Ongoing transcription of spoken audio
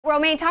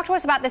Romain, talk to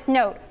us about this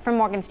note from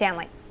Morgan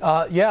Stanley.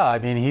 Yeah, I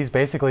mean, he's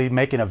basically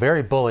making a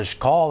very bullish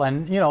call.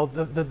 And,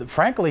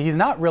 frankly, he's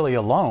not really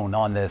alone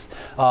on this.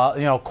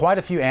 Quite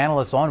a few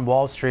analysts on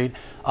Wall Street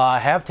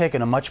have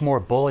taken a much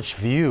more bullish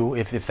view,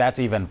 if that's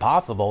even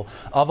possible,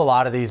 of a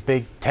lot of these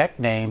big tech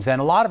names.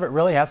 And a lot of it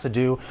really has to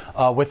do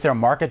with their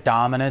market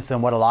dominance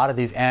and what a lot of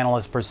these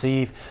analysts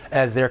perceive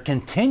as their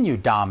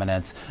continued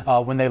dominance.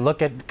 When they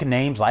look at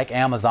names like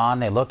Amazon,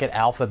 they look at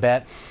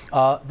Alphabet.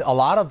 A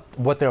lot of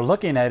what they're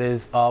looking at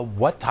is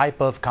what type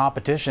of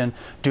competition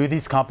do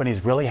these companies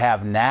really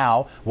have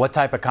now? What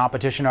type of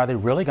competition are they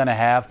really going to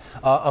have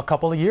a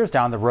couple of years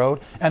down the road?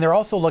 And they're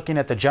also looking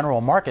at the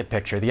general market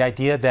picture, the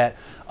idea that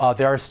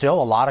there are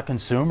still a lot of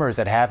consumers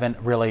that haven't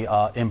really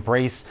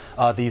embraced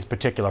these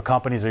particular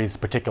companies or these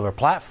particular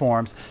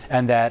platforms,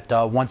 and that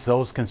once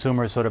those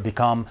consumers sort of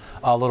become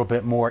a little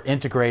bit more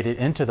integrated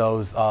into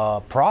those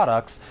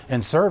products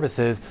and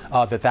services,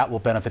 that will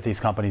benefit these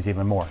companies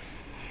even more.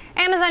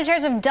 Amazon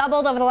shares have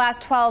doubled over the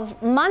last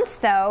 12 months,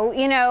 though.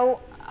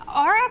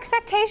 Are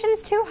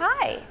expectations too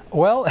high?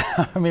 Well,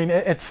 I mean,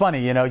 it's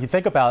funny, you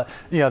think about,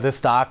 this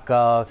stock,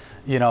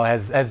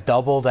 has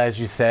doubled, as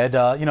you said.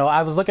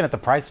 I was looking at the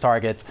price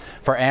targets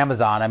for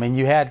Amazon. I mean,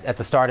 you had at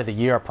the start of the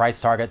year a price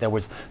target that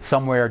was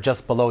somewhere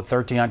just below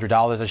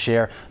 $1,300 a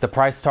share. The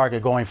price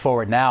target going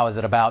forward now is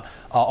at about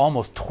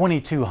almost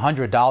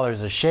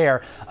 $2,200 a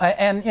share.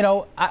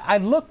 I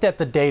looked at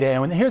the data,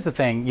 and here's the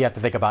thing you have to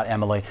think about,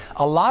 Emily.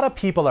 A lot of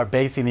people are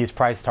basing these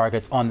price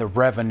targets on the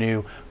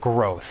revenue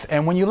growth.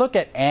 And when you look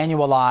at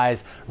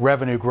annualized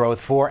revenue growth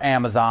for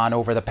Amazon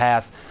over the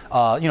past,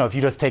 if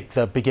you just take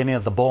the beginning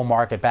of the bull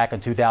market back in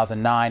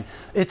 2009,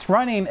 it's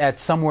running at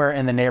somewhere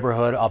in the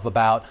neighborhood of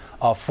about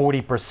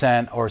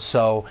 40% or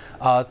so.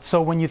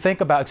 So when you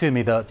think about,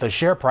 the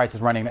share price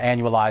is running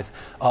annualized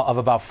of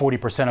about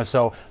 40% or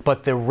so,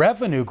 but the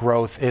revenue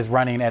growth is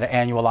running at an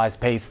annualized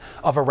pace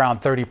of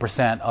around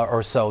 30%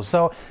 or so.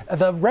 So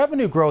the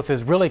revenue growth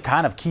is really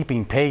kind of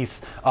keeping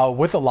pace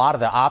with a lot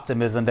of the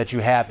optimism that you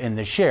have in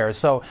the shares.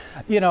 So,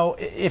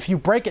 if you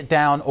break it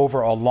down over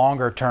a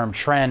longer term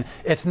trend,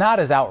 it's not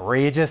as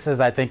outrageous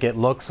as I think it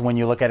looks when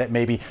you look at it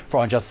maybe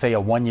on just say a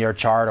 1 year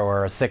chart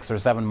or a 6 or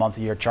 7 month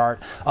year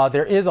chart.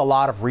 There is a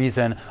lot of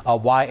reason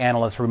why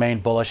analysts remain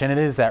bullish, and it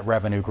is that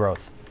revenue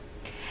growth.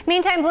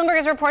 Meantime, Bloomberg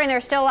is reporting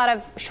there's still a lot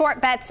of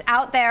short bets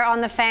out there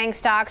on the FANG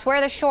stocks. Where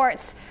are the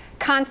shorts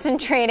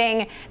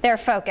concentrating their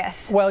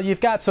focus? Well, you've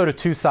got sort of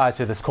two sides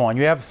to this coin.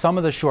 You have some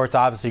of the shorts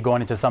obviously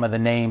going into some of the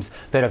names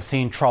that have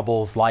seen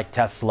troubles like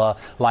Tesla,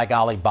 like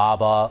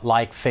Alibaba,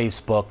 like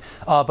Facebook.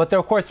 But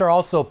of course, they're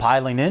also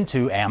piling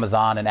into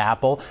Amazon and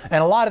Apple.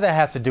 And a lot of that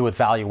has to do with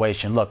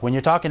valuation. Look, when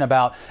you're talking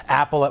about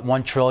Apple at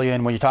 $1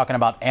 trillion, when you're talking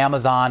about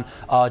Amazon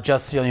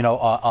just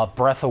a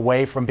breath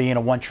away from being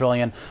a $1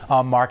 trillion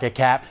market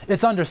cap,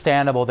 it's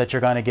understandable that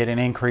you're going to get an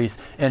increase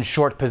in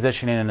short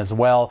positioning as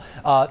well.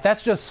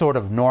 That's just sort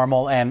of normal.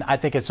 And I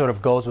think it sort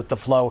of goes with the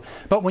flow.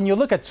 But when you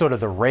look at sort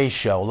of the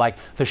ratio, like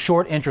the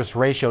short interest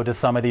ratio to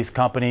some of these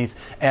companies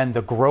and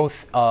the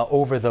growth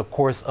over the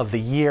course of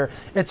the year,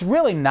 it's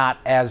really not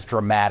as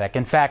dramatic.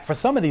 In fact, for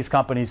some of these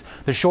companies,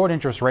 the short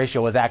interest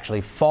ratio has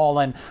actually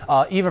fallen.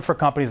 Even for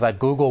companies like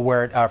Google,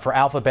 for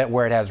Alphabet,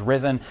 where it has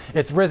risen,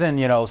 it's risen,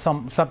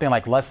 something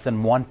like less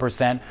than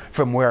 1%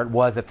 from where it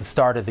was at the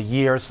start of the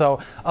year. So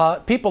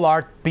people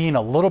are being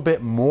a little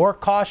bit more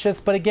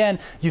cautious. But again,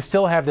 you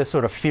still have this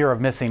sort of fear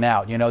of missing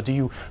out. Do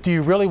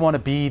you really want to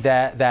be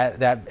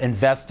that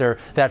investor,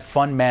 that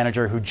fund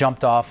manager who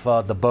jumped off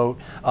the boat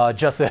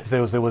just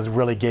as it was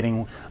really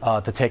getting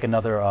to take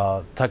another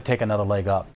leg up?